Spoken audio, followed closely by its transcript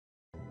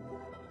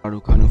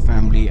Raducanu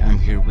family, I'm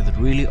here with a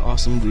really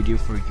awesome video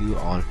for you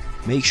all.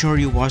 Make sure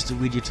you watch the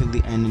video till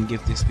the end and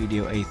give this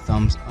video a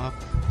thumbs up.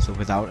 So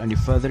without any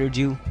further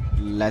ado,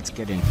 let's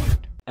get into it.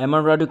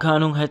 Emma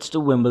Raducanu heads to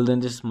Wimbledon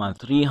this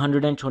month,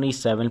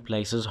 327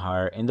 places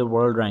higher in the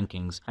world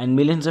rankings and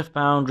millions of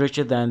pounds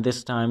richer than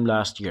this time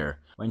last year,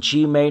 when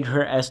she made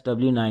her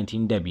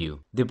SW19 debut.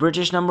 The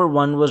British number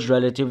 1 was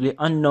relatively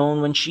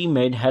unknown when she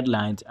made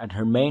headlines at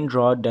her main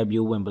draw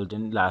debut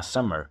Wimbledon last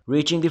summer,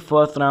 reaching the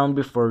 4th round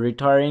before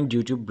retiring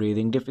due to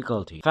breathing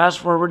difficulty. Fast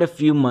forward a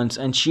few months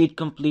and she'd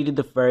completed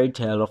the fairy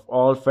tale of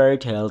all fairy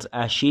tales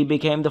as she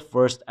became the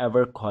first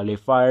ever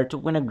qualifier to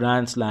win a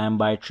Grand Slam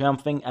by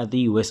triumphing at the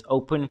US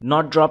Open,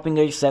 not dropping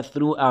a set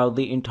throughout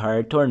the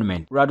entire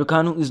tournament.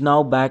 Raducanu is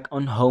now back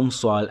on home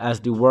soil as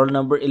the world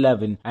number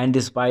 11, and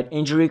despite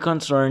injury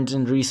concerns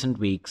in recent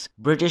weeks,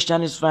 British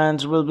tennis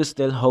fans will be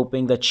still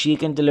hoping that she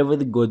can deliver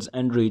the goods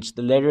and reach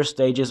the later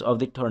stages of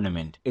the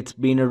tournament. It's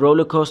been a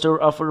roller coaster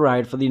of a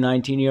ride for the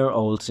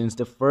 19-year-old since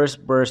the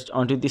first burst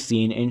onto the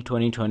scene in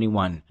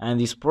 2021, and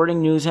the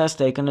Sporting News has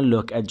taken a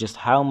look at just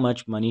how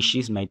much money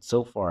she's made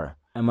so far.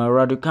 Emma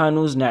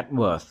Raducanu's net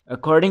worth.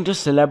 According to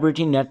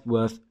Celebrity Net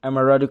Worth,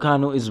 Emma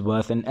Raducanu is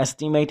worth an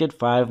estimated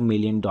 $5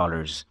 million,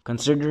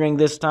 considering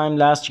this time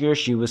last year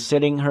she was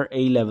sitting her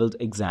A-level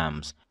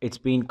exams. It's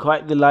been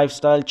quite the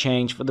lifestyle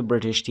change for the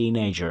British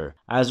teenager,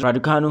 as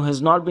Raducanu has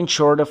not been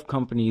short of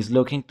companies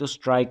looking to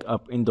strike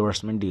up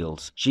endorsement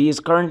deals. She is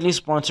currently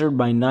sponsored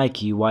by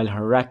Nike, while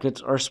her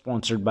rackets are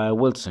sponsored by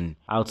Wilson.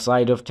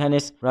 Outside of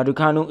tennis,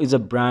 Raducanu is a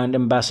brand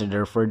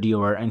ambassador for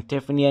Dior and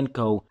Tiffany &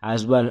 Co.,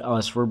 as well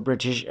as for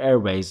British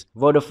Airways,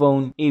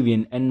 Vodafone,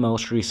 Evian, and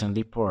most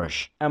recently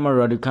Porsche. Emma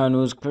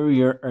Raducanu's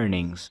career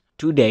earnings.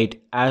 To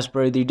date, as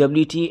per the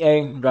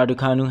WTA,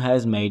 Raducanu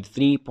has made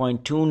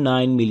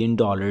 $3.29 million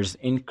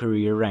in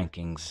career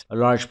rankings. A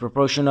large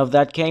proportion of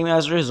that came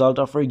as a result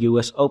of her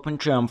US Open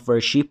triumph, where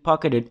she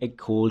pocketed a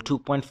cool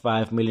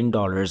 $2.5 million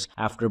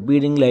after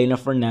beating Leylah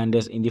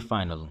Fernandez in the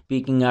final.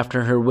 Speaking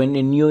after her win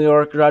in New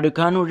York,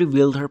 Raducanu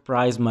revealed her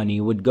prize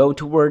money would go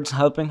towards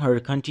helping her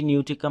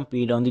continue to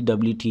compete on the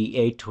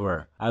WTA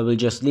tour. "I will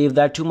just leave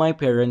that to my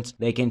parents,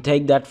 they can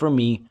take that from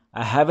me.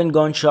 I haven't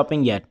gone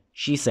shopping yet,"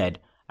 she said.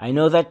 "I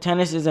know that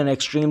tennis is an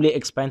extremely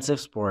expensive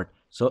sport,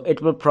 so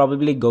it will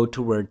probably go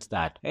towards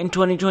that." In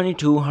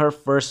 2022, her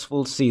first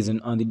full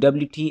season on the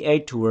WTA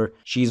Tour,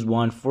 she's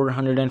won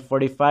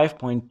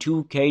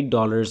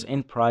 $445.2K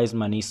in prize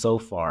money so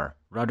far.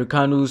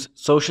 Raducanu's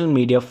social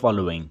media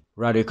following.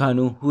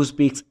 Raducanu, who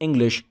speaks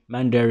English,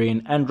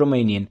 Mandarin, and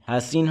Romanian,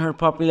 has seen her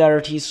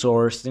popularity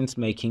soar since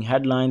making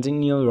headlines in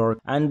New York,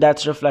 and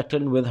that's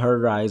reflected with her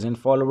rise in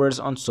followers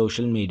on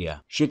social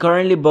media. She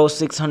currently boasts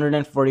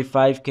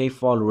 645K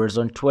followers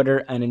on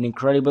Twitter and an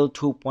incredible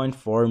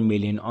 2.4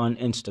 million on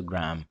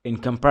Instagram. In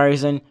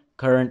comparison,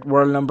 current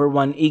world number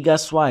 1 Iga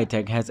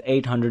Swiatek has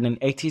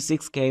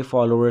 886K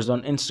followers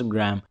on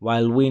Instagram,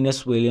 while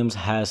Venus Williams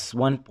has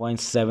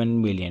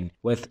 1.7 million,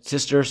 with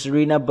sister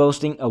Serena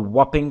boasting a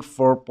whopping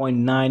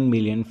 4.9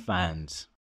 million fans.